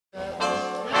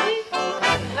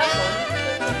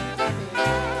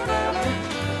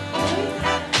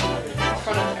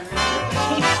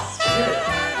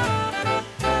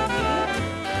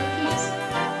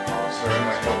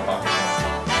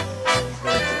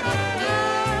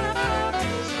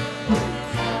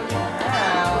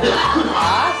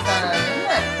Awesome. Isn't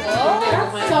that cool?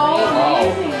 That's so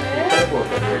amazing.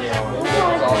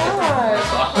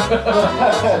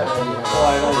 Oh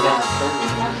my gosh.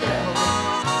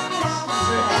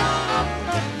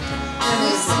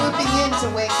 Who's swooping in to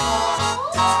wake up?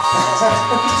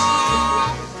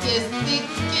 Kiss me,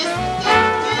 kiss me,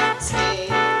 kiss me.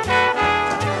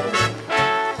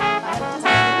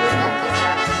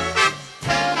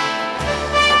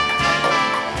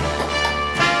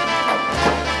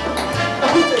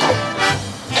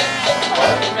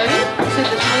 Ready? Since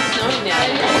it's really snowing now.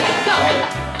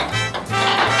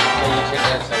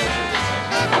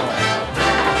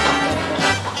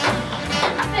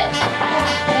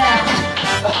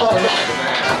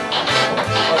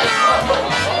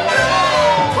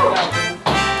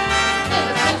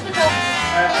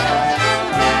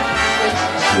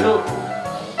 Go.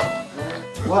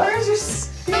 What? Where's your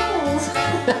skills?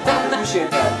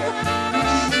 Appreciate that.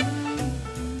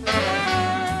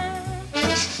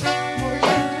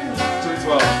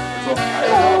 212.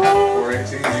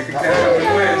 418. You can catch up and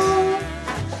win.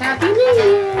 Happy New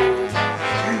Year.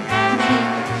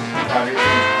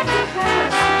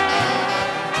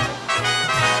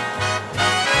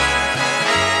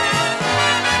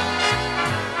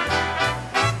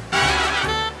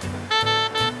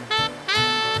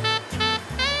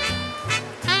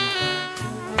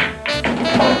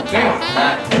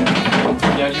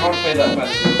 Yeah, do you want to play that by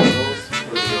the rules?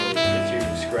 If you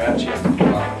scratch, you have to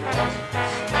pull out the rules.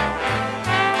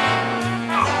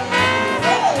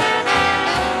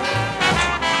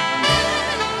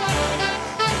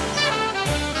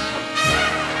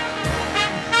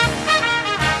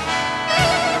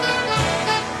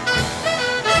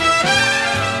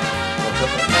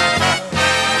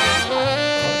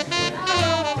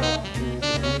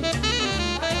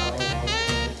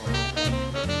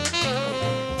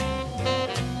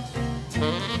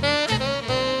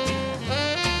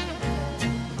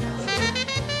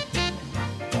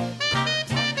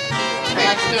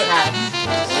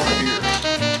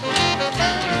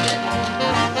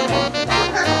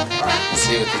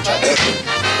 See with the chocolate.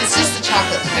 It's just the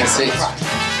chocolate. I see.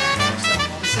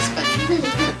 This is funny.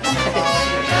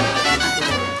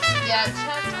 Yeah, it's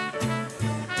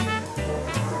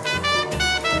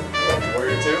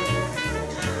Warrior 2.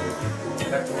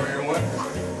 Back to Warrior 1.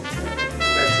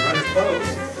 Back to runner's pose.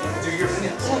 Do your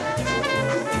minutes.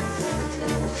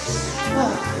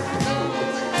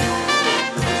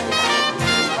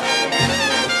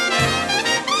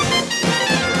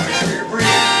 Make sure you're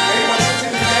breathing. Hey, what's the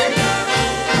tip today?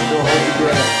 Don't hold your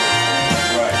breath.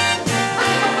 Right.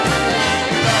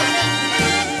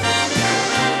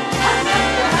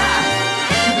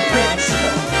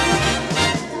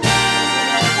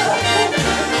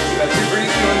 That's your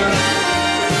breeze doing this.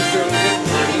 Doing it.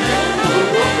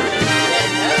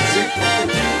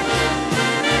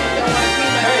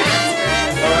 Hey.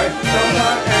 All right. Thumb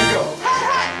high and go.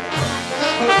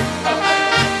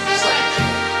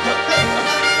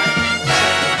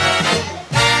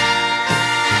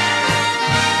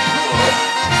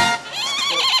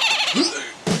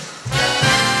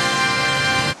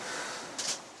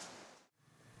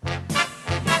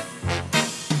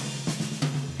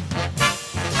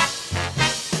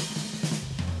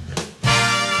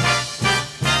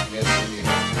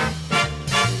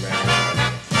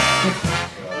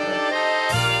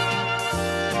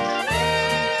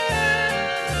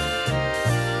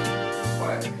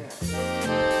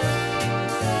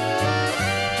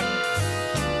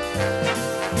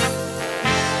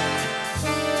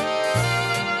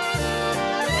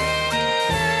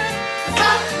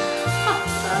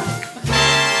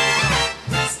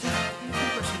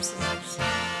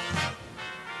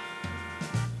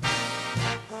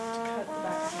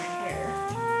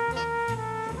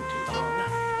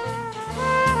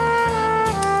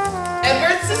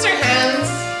 Edward Scissorhands.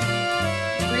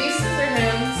 Bree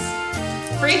Scissorhands.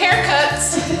 Free haircuts.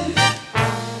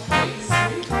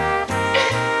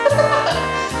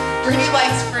 Bree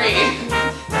likes free.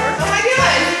 Oh my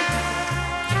god.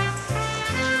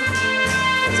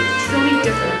 It's really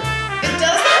different. It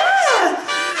does that?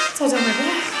 It's all down my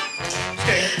back. Just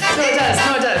kidding. No, it does. No,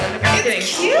 it does. I'm kidding.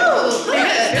 It's cute. Look at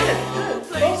it.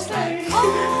 Good.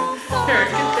 Here,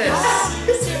 get this.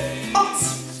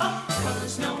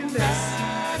 Look at this.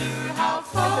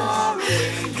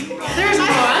 There's one.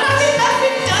 I've never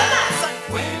done that.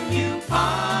 When you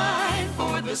pine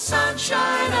for the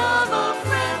sunshine of a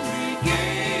friendly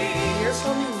game,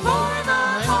 for the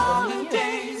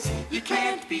holidays, you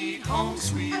can't beat home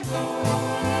sweet home.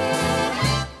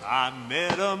 I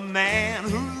met a man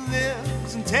who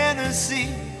lives in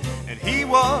Tennessee, and he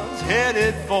was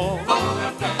headed for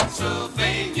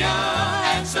Pennsylvania. Pennsylvania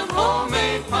and some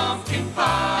homemade pumpkin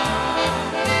pie.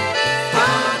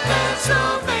 From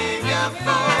Pennsylvania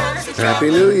folks are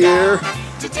Happy New Year.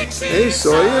 to Dixie's Hey,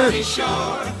 Sawyer. sunny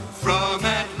shore. From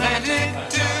Atlantic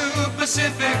to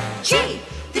Pacific, gee,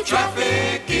 the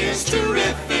traffic is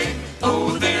terrific.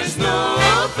 Oh, there's no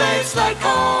place like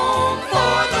home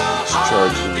for the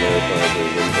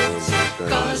holidays.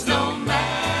 'Cause no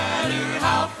matter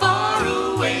how far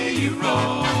away you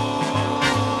roam,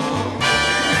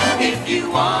 if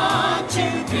you want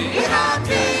to be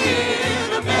happy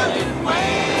in a million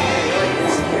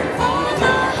ways, for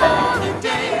the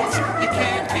holidays, you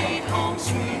can't beat home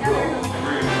sweet home.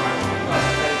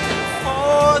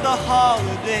 For the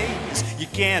holidays, you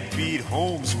can't beat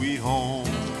home sweet home.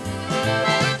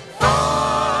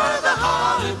 For the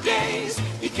holidays,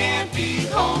 you can't beat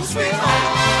home sweet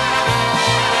home.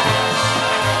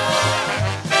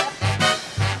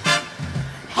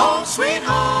 Home sweet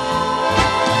home.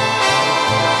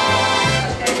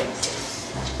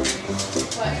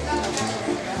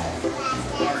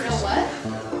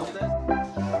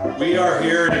 We are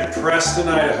here in Preston,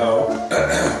 Idaho.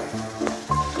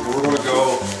 We're going to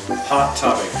go hot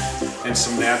tubbing in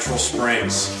some natural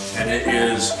springs, and it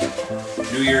is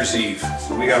New Year's Eve.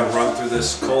 We got to run through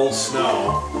this cold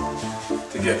snow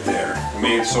to get there.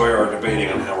 Me and Sawyer are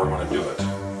debating on how we're going to do it.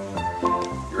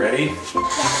 You ready?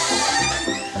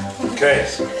 Okay.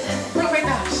 Oh my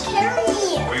gosh.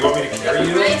 Oh, you want me to carry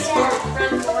you? There's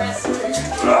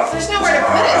nowhere to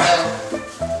put it though.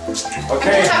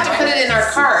 Okay. We'll have to put it in our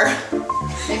car.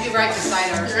 Maybe right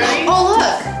beside ours. Ready? Oh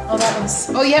look. Oh that one's.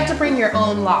 Oh, you have to bring your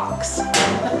own locks.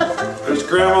 There's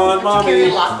Grandma and Carry Mommy.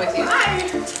 a lock with you. Hi.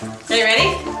 Are you ready?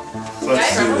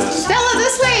 Let's do this. Stella,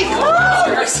 this way. Come on.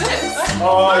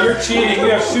 Oh, you're cheating.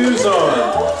 You have shoes on.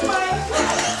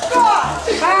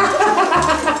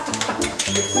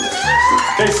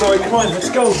 Okay, so come on, let's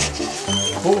go.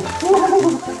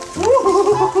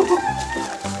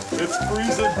 It's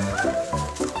freezing.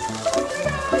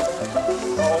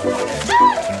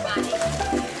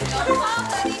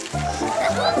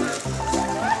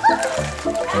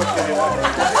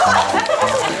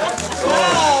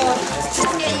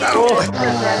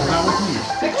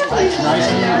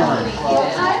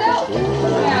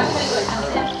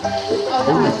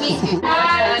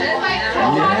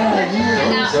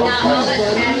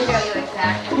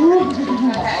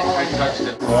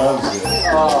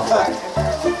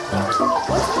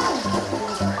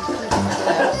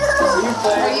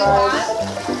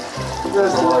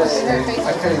 I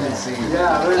can't even see you. Yeah,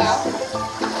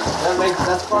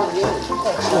 that's part of the game.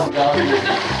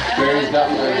 Barry's got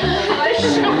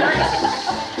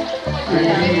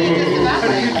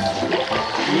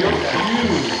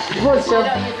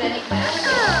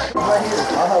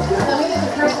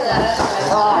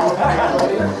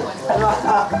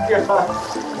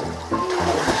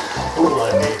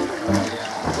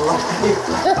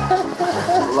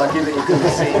Lucky that you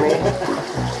couldn't see me.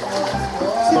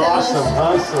 Awesome,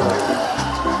 awesome.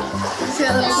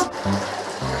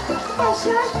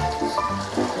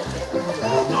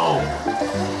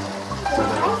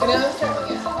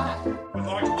 I'd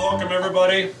like to welcome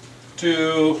everybody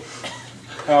to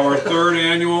our third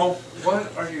annual.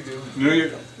 What are you doing? New Year.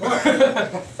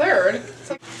 Third.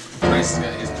 Bryce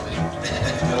got his plate.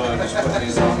 No, I'm just putting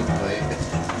these on the plate.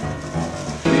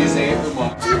 These ain't the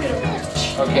ones.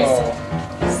 Okay.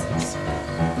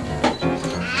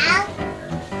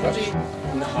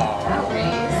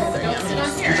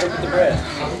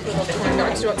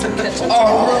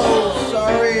 Oh,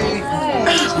 sorry.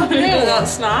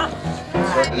 That's not.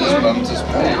 Just bumped his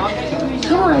plate.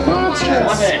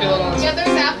 Yeah,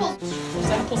 there's apples. Those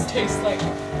apples taste like.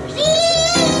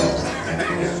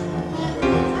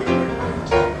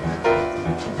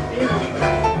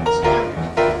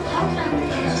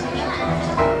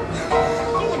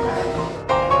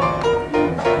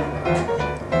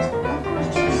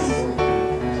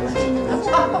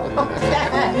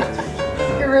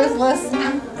 You're ruthless.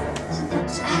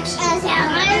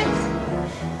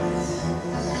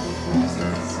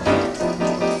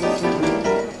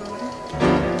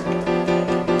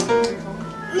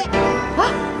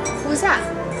 What was that?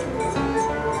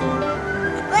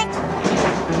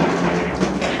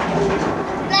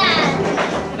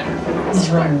 He's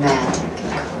romantic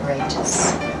and courageous.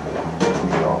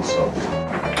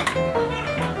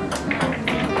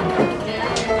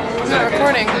 It's not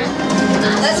recording.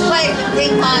 Let's play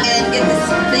ping pong and get this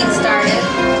thing started.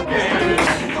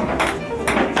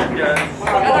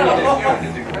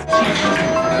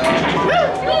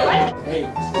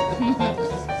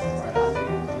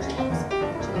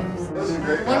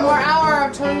 One more hour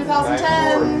of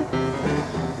 2010.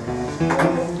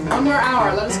 One more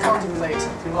hour, let us contemplate.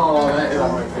 Oh, that hit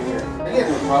on my finger. I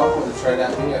didn't have a problem with it right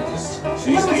at me. I just.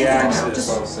 She's the axis.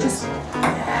 Just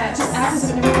axis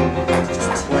and everything.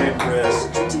 Playing risk.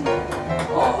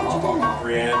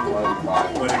 Brienne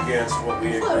went against what we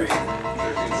agreed.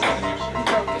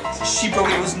 She broke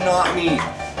it. It was not me.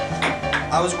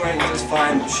 I was wearing it just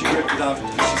fine. She ripped it off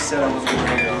because she said I was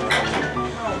wearing it on.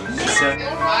 She said.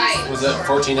 Was that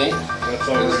 14.8? That's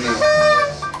already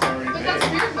But that's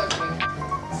made. weird looking.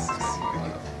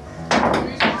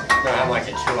 We're gonna have like a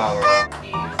 2-hour.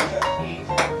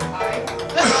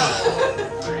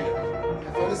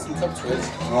 I wanted some cup twists.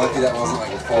 I'm lucky that wasn't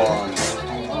like a full on.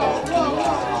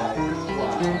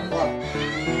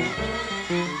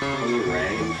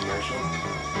 Rain commercial.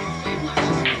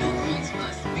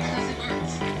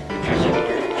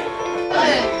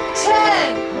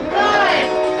 10, 9,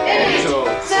 8,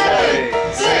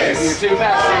 7, 6, You're too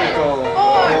fast, 4,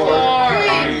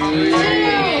 3,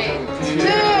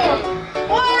 2,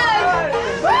 1.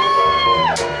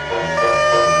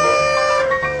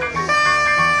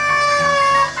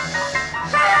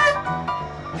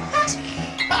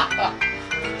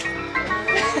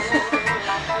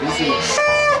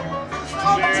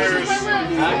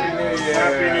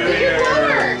 Happy New Year.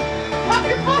 Pop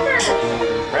your popper!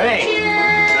 Ready?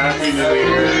 Cheers! Happy New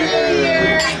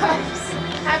Year.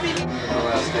 Happy New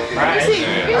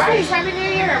Year! Right. Reese, Happy New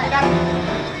Year! We got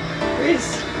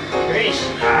Reese. Happy New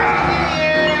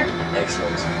Year!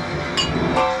 Excellent.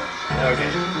 Okay.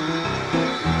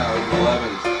 Now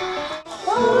 11.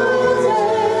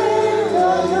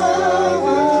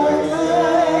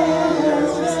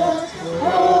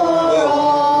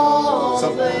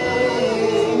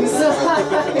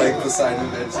 Like the side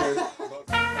adventure.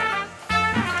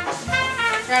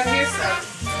 Grab here, stuff.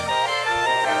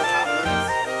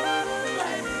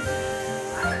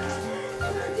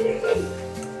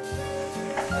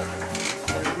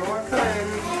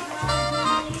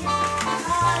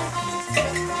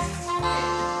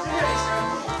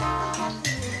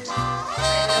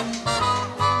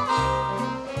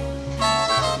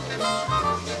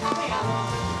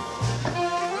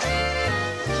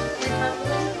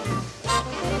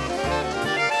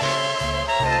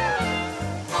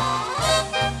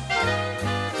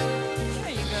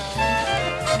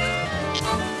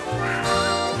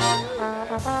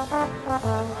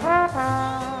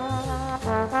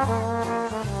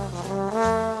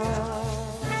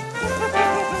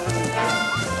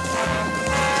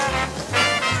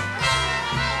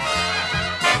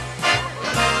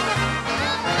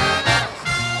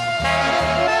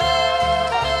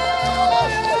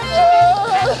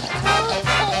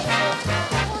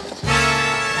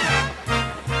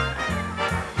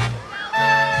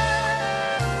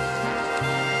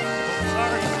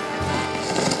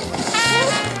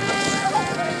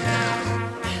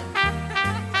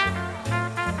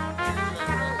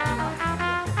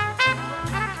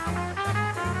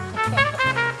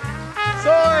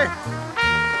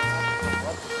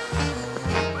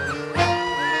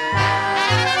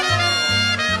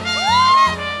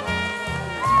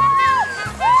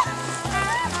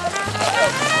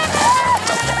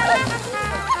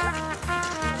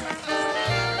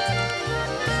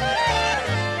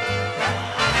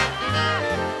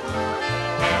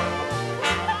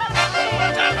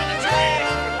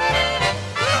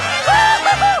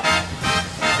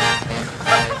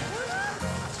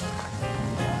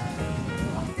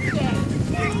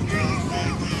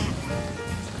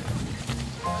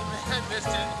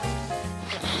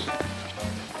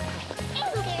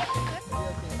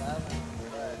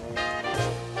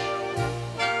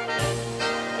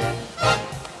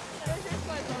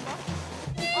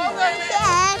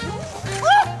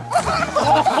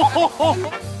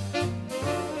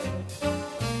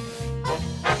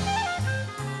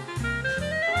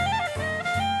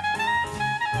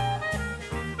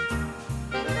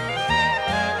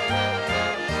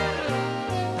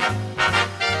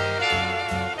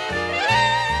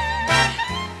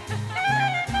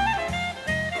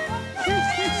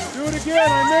 Do it again,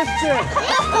 I missed it.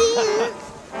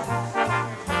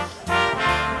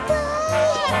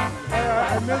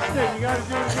 I missed it, you gotta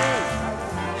do it again.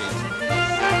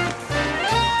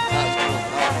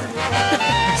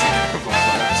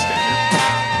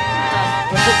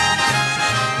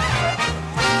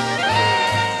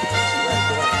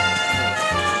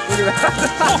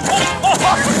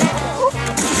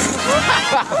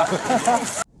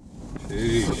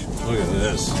 Sheesh, look at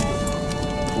this.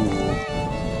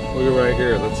 Look at right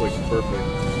here, that's like perfect.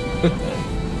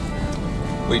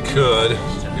 We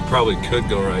probably could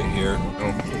go right here.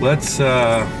 Let's,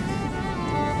 I'm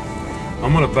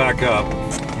gonna back up.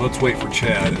 Let's wait for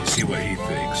Chad and see what he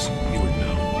thinks. He would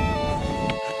know.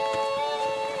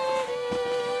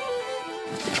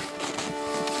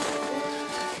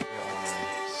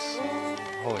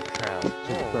 Holy crap.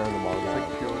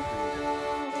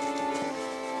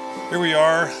 Here we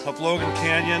are up Logan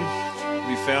Canyon.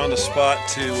 We found a spot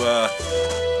to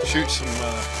shoot some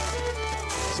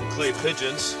clay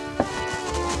pigeons.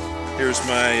 Here's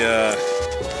my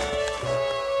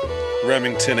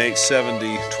Remington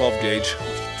 870 12 gauge.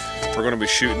 We're going to be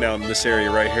shooting out in this area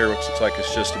right here, which looks like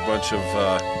it's just a bunch of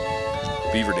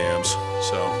beaver dams.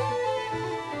 So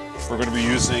we're going to be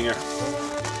using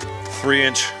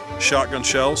 3-inch shotgun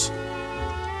shells.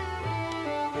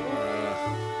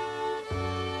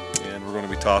 And we're going to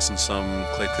be tossing some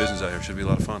clay pigeons out here. Should be a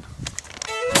lot of fun.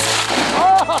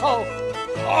 Oh!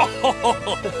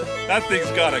 Oh! That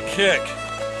thing's got a kick.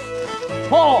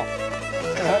 Oh!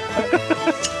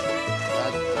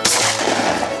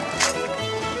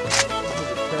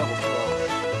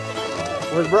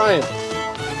 Where's Brian? In the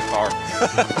car.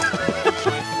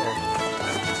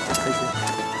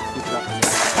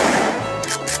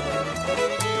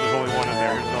 There's only one in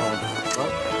there. There's no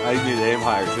one. I need to aim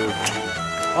higher too.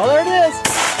 Oh, there it is!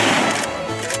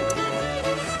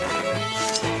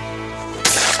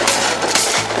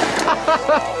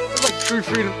 It's like true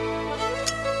freedom.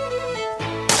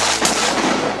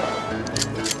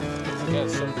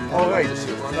 All right,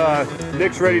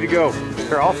 Nick's ready to go.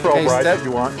 Here, I'll throw, Bryce, if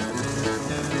you want.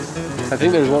 I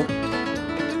think there's one.